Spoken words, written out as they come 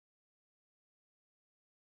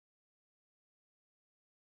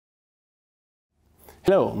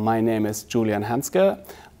Hello, my name is Julian Hanske.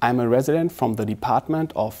 I'm a resident from the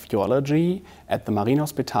Department of Urology at the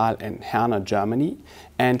Marienhospital in Herne, Germany,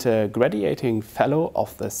 and a graduating fellow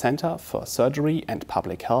of the Center for Surgery and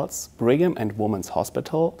Public Health, Brigham and Women's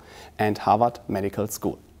Hospital and Harvard Medical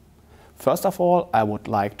School. First of all, I would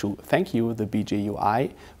like to thank you, the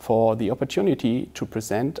BJUI, for the opportunity to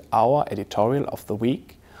present our editorial of the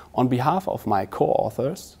week on behalf of my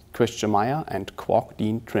co-authors, Meyer and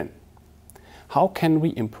Quoc-Dien Trinh. How can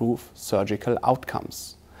we improve surgical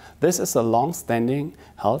outcomes? This is a long-standing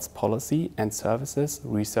health policy and services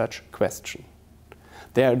research question.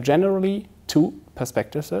 There are generally two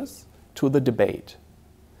perspectives to the debate.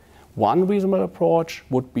 One reasonable approach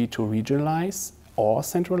would be to regionalize or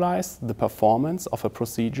centralize the performance of a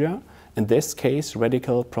procedure, in this case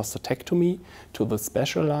radical prostatectomy, to the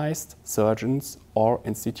specialized surgeons or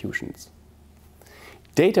institutions.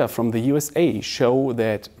 Data from the USA show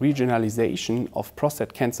that regionalization of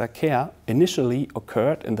prostate cancer care initially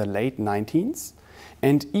occurred in the late 19th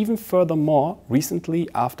and even furthermore recently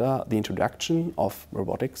after the introduction of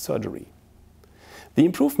robotic surgery. The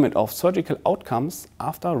improvement of surgical outcomes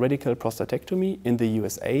after radical prostatectomy in the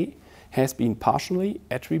USA has been partially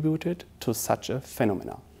attributed to such a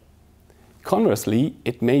phenomenon. Conversely,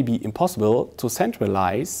 it may be impossible to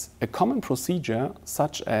centralize a common procedure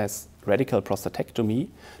such as radical prostatectomy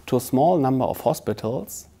to a small number of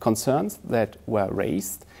hospitals, concerns that were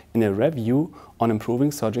raised in a review on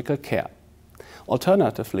improving surgical care.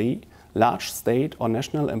 Alternatively, large state or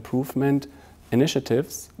national improvement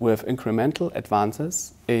initiatives with incremental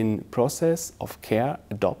advances in process of care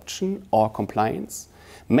adoption or compliance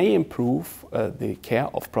may improve the care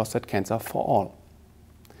of prostate cancer for all.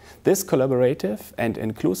 This collaborative and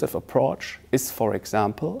inclusive approach is, for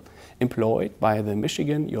example, employed by the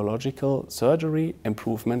Michigan Urological Surgery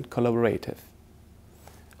Improvement Collaborative.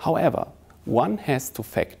 However, one has to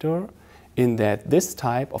factor in that this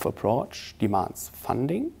type of approach demands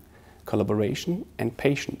funding, collaboration, and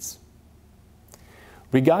patience.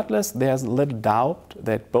 Regardless, there's little doubt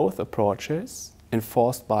that both approaches,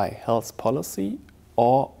 enforced by health policy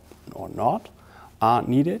or not, are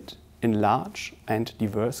needed in large and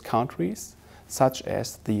diverse countries such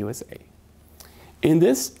as the USA. In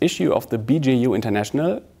this issue of the BJU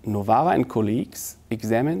International, Novara and colleagues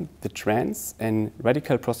examined the trends in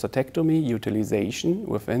radical prostatectomy utilization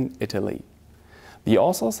within Italy. The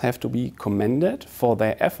authors have to be commended for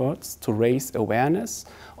their efforts to raise awareness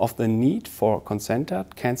of the need for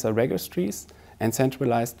consented cancer registries and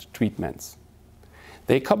centralized treatments.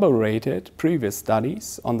 They corroborated previous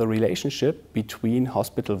studies on the relationship between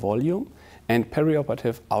hospital volume and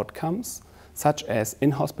perioperative outcomes, such as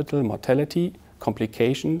in-hospital mortality,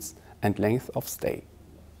 complications, and length of stay.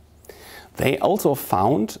 They also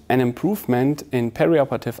found an improvement in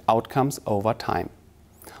perioperative outcomes over time.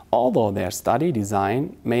 Although their study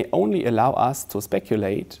design may only allow us to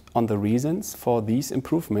speculate on the reasons for these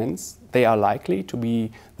improvements, they are likely to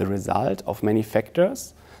be the result of many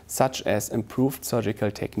factors, such as improved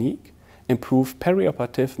surgical technique, improved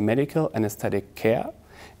perioperative medical anesthetic care,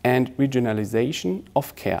 and regionalization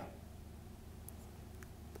of care.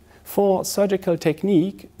 For surgical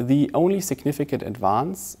technique, the only significant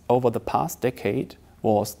advance over the past decade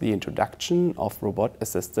was the introduction of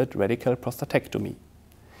robot-assisted radical prostatectomy.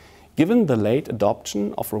 Given the late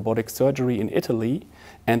adoption of robotic surgery in Italy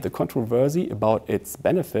and the controversy about its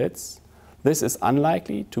benefits, this is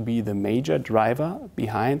unlikely to be the major driver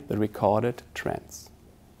behind the recorded trends.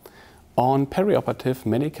 On perioperative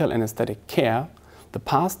medical anesthetic care, the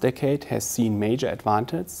past decade has seen major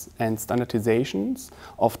advances and standardizations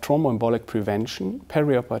of thromboembolic prevention,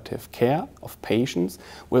 perioperative care of patients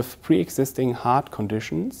with pre-existing heart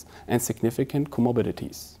conditions and significant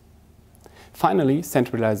comorbidities. Finally,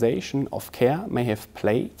 centralization of care may have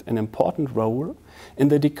played an important role in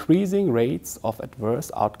the decreasing rates of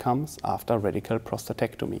adverse outcomes after radical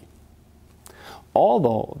prostatectomy.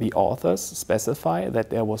 Although the authors specify that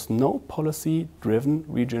there was no policy-driven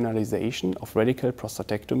regionalization of radical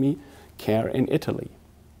prostatectomy care in Italy.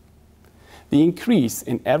 The increase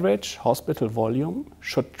in average hospital volume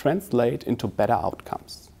should translate into better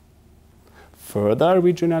outcomes. Further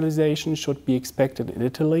regionalization should be expected in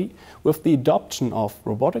Italy with the adoption of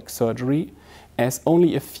robotic surgery, as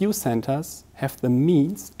only a few centers have the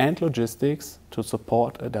means and logistics to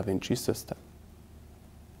support a Da Vinci system.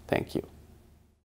 Thank you.